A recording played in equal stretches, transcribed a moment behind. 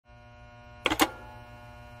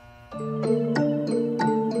What's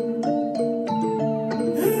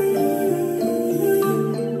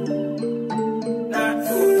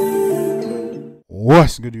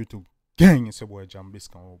good, YouTube gang? It's your boy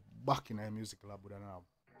Jambisco. Back in our music lab with another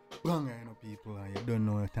banger, you know, people, and you don't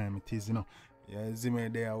know what time it is, you know. Yeah, see me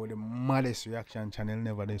there with the maddest reaction channel,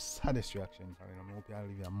 never the saddest reaction channel. I hope you all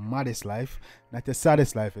live your maddest life, not the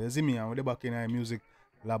saddest life. You see me, and we're back in our music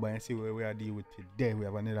lab and see where we are dealing with today. We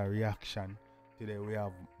have another reaction. Today we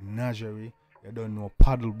have Najeeriii. You don't know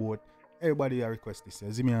paddle boat. Everybody request this.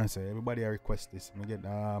 You see me answer. Everybody request this. Me get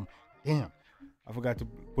damn. I forgot to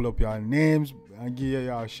pull up your names and give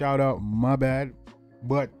you a shout out. My bad,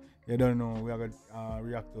 but you don't know we are gonna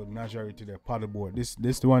react to Najeeriii to the paddleboard. This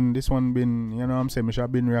one been, you know what I'm saying, I should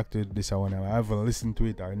have been reacted to this one. I haven't listened to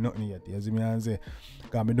it or nothing yet. You see me and say,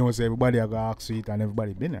 cause me don't say everybody I gonna ask for it and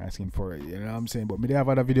everybody been asking for it. You know what I'm saying? But me they have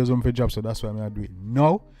other videos on for job, so that's why I'm gonna do it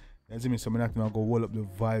now. You see me, so I'm not gonna go hold up the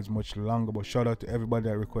vibes much longer. But shout out to everybody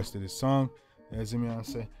that requested this song. You see me and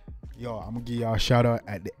say, yo, I'm gonna give you a shout out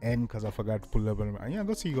at the end because I forgot to pull up and yeah,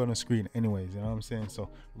 go see you on the screen anyways, you know what I'm saying? So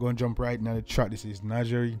we're gonna jump right now to the track. This is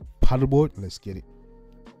Najeeriii Paddleboat. Let's get it.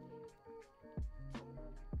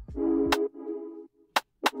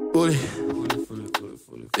 Fully.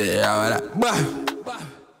 Yeah, voilà.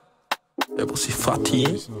 Yeah, pussy fatty.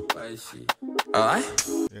 Alright?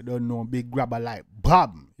 You don't know big grabber like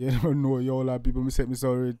Bob. You don't know yo, a lot of people set me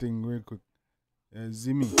so everything real quick. You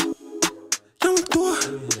see me?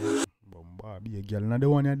 Bomba, be a girl, not the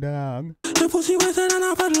one you dog. The pussy wetter than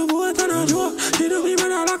a paddle boat and a joke. She do me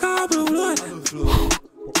better like a apple float.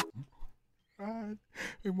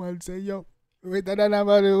 The man say, yo, wetter than a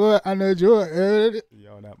paddle boat and a joke.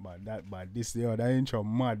 Yo, that bad. This, yo, that intro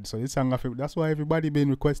mad. So this song, that's why everybody been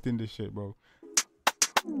requesting this shit, bro.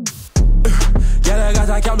 Yeah, I got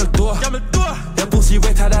a camel door. The pussy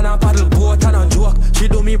wetter than a paddle boat and a joke. She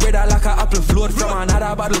do me better like a apple float from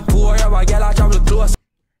another bottle pour. Yeah, I get a travel close.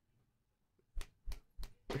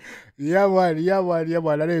 Yeah man,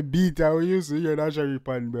 that a beat I used to hear Najeeriii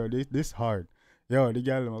pan, bro. This hard. Yo, the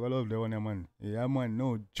girl, I love the one, man. Yeah man,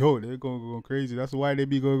 no joke, they go crazy. That's why they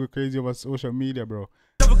be going crazy over social media, bro.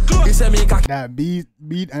 That beat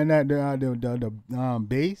and that the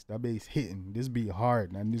bass, that bass hitting. This beat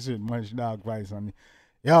hard and this is much dark vibes on it.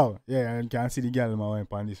 Yo, yeah, and can see the girl my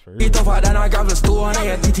wife on this for real. Tougher than a gravel stone,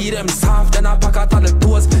 I titty them soft, then I pack out on the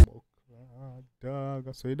toes. Dog,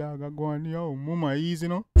 I say dog, I go on, yo, mama easy,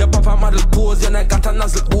 no? Your papa model pose, you got a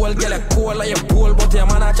nozzle hole, get a coal like your bowl, but your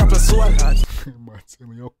man a chapel soul. Man, say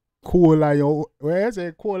me yo cool like your, where you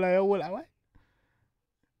say cool like your hole, what?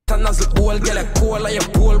 A nozzle hole, get a coal like your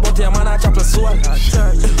bowl, but your man a chapel soul.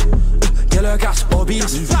 Yellow cash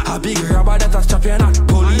obese, a big rubber that a champion at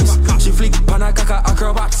police. She flick pan kaka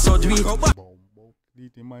acrobat, so do it.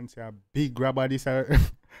 The man say a big rubber this and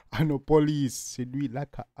no police, she do it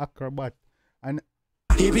like a acrobat. And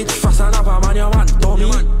he bitch fast enough, a man, you want dummy.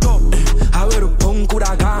 I wear the punk could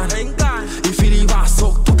have gone. If he leave a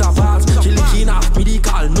sock to the bars, she licking off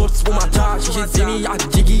medical nuts for my charge. She see me a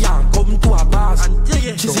jiggy and come to a bars.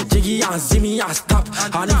 She see jiggy and see me a stop.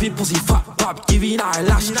 And if he pussy fat pop, giving her a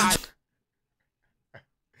lash.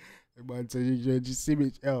 The man say you see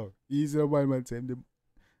me, yo, easy no man say the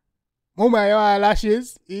mama your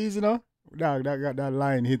eyelashes, easy no. Dog, that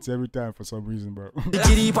line hits every time for some reason, bro.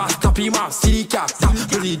 Kitty pass, copy map, city cat.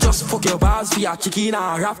 Really just fuck your bars for your chicken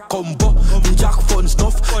and rap combo. The jack fun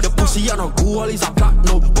stuff. The pussy and a goal is a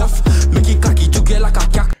platinum buff. Make it cocky, you get like a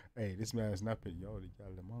cat. Hey, this man snapping, yo, the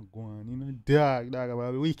girl, the man going, you know, dog,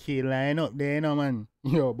 we can't line up there, you know, man.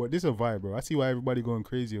 Yo, but this is a vibe, bro. I see why everybody going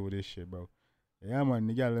crazy over this shit, bro. Yeah, man,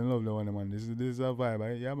 the girl in love the one, man. This is a vibe,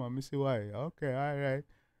 right? Yeah, man, me see why. Okay, alright.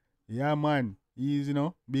 Yeah, man. Easy, you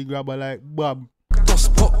know, big grabber like Bob.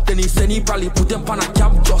 Just pop, then he said he probably put them on a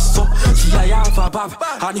cab just so. She a half a bag,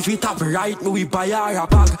 and if he tap right, me we buy her a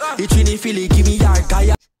bag. If you feel it, give me your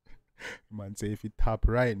guy. Man say if he tap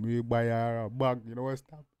right, me we buy her a bag. You know what's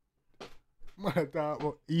tap? Man, tap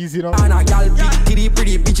easy, you know. And a gal big titty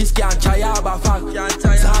pretty bitches can't try her a fag.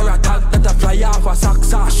 Zara tag that a fly off a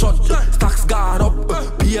socks are shut. Stacks gone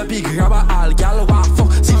up, be a big grabber, all gal want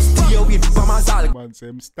fuck. 60 with mama's all. Man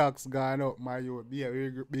say stocks gone up, my yo, be a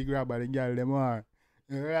big grabber, the gal them are.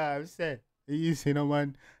 Yeah, I say, easy, you know,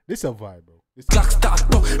 man. This a vibe, bro. Clock start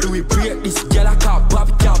up, do we break this yellow car,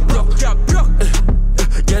 Bob can't block.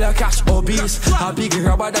 Yellow cash obese, a big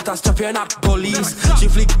rubber that a strap you not police. She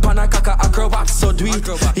flick pana kaka acrobat, so do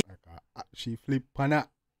it. She flip pana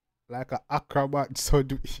like a acrobat, so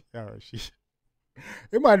do it. Yeah, she.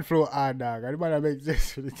 The man flow hard, dog. The man make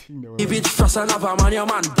sense for the thing, though. If it's fast enough, a man, your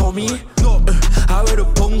man dummy. I wear the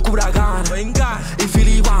punk could have gone. If he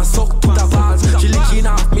leave and suck to the balls, she licking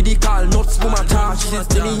off medical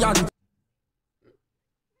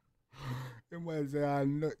man say,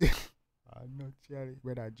 I'm not Charlie,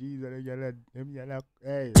 brother. Jesus, them yellow,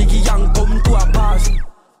 hey. Jiggy Young come to a bars.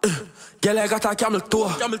 Girl, I got a camel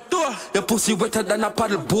toe. Your pussy wetter than a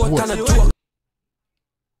paddle boat and a joke.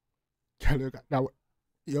 Girl, you got that.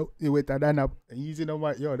 Yo, you wetter than a easy no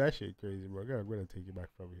man. Yo, that shit crazy, bro. I'm gonna take you back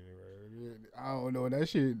from here, bro. I don't know that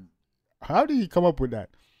shit. How did he come up with that?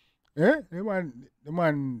 Eh? The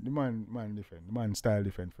man different. The man style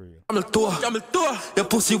different for you. Camel toe. Your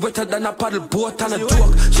pussy wetter than a paddle boat and a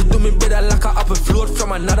joke. She do me better like a apple float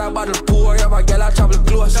from another bottle pour. Yeah, my girl I travel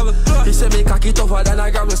close. He say me cocky tougher than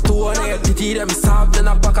a gravel stone. And your titty them soft than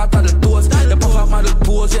a pack out of the toes. You puff up model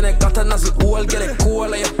pose, you got a nozzle hole. Get it cool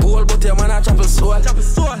like a pole, but your man a travel soul.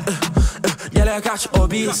 Girl I catch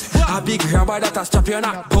obese. A big grabber that a strap you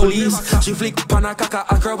not police. She flick pan a caca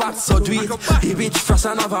acrobat so do it. He bitch frost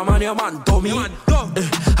and have a man your man dummy.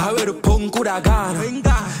 I wear the punk could have gone.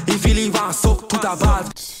 If you leave and suck to the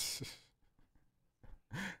bad.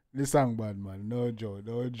 This song bad, man. No joke.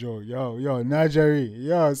 Yo, Najeeriii.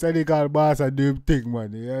 Yo, Senegal boss a do thing,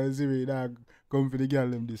 man. You see me, dog. Come for the girl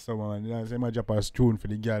them this summer, man. You know, say my drop a tune for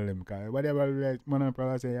the girl them. Cause whatever like, man and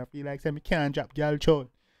probably say, I feel like say me can't drop girl tune.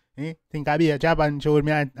 Eh? Think I be a drop and tune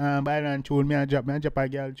me and buy and tune me and drop a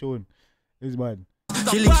girl tune. It's bad.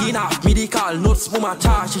 She licking off medical notes for my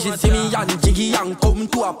charge. She see me and Jiggy Young come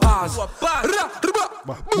to a pause. Ja,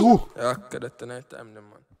 det är night time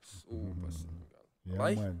man.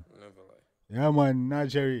 Yeah, man. Yeah, man.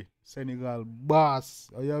 Najeeriii, Senegal boss.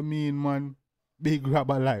 What you mean, man? Big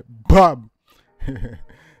rapper like Bob.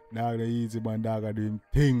 Dog the easy man, dog a doing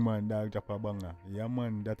thing, man. Dog drop a banger. Yeah,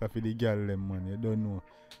 man. That's for the girl them, man. You don't know.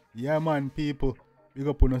 Yeah, man, people. Big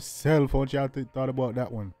up on yourself. What y'all thought about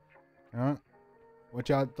that one? Huh? What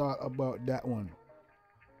y'all thought about that one?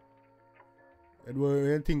 What do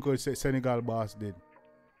you think Senegal boss did?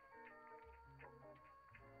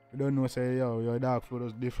 You don't know, say, yo, your dog flow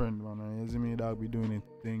is different, man. You see me, dog be doing it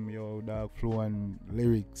thing, yo, dog flow and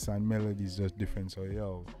lyrics and melodies just different, so,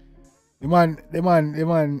 yo. The man,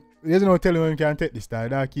 there's no telling when you can take this,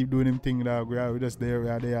 dog keep doing him thing, dog. We just there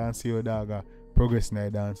and see your dog progress in the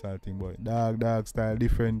dancehall thing, but dog style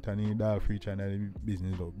different and he dog future and the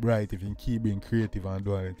business look bright if you keep being creative and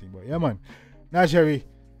do anything. But yeah, man, Najeeriii,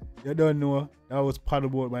 you don't know, that was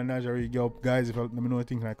Paddleboat by Najeeriii. Yo, guys, if you let me know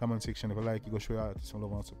anything in the comment section, if you like, you go show your artists some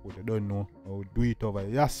love and support. You don't know, or do it over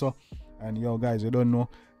yes sir. And yo, guys, you don't know,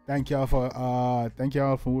 thank y'all for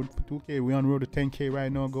 2K. We on road to 10K right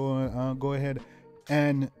now. Go ahead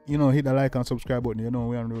and hit the like and subscribe button. You know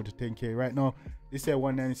we're on road to 10K right now. This said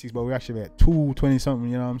 196, but we're actually at 220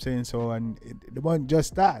 something, you know what I'm saying? So, and the month just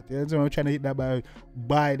start. You know, we're trying to hit that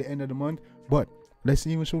by the end of the month. But let's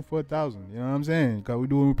even shoot for 1,000, you know what I'm saying? Because we're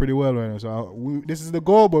doing pretty well right now. So, this is the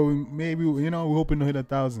goal, but we're hoping to hit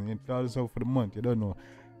 1,000 for the month. You don't know.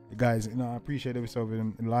 Guys, I appreciate every stuff.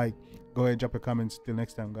 Like, go ahead, drop your comments. Till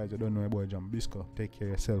next time, guys. I don't know about Jambisco. Take care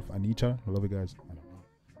of yourself and each other. I love you guys.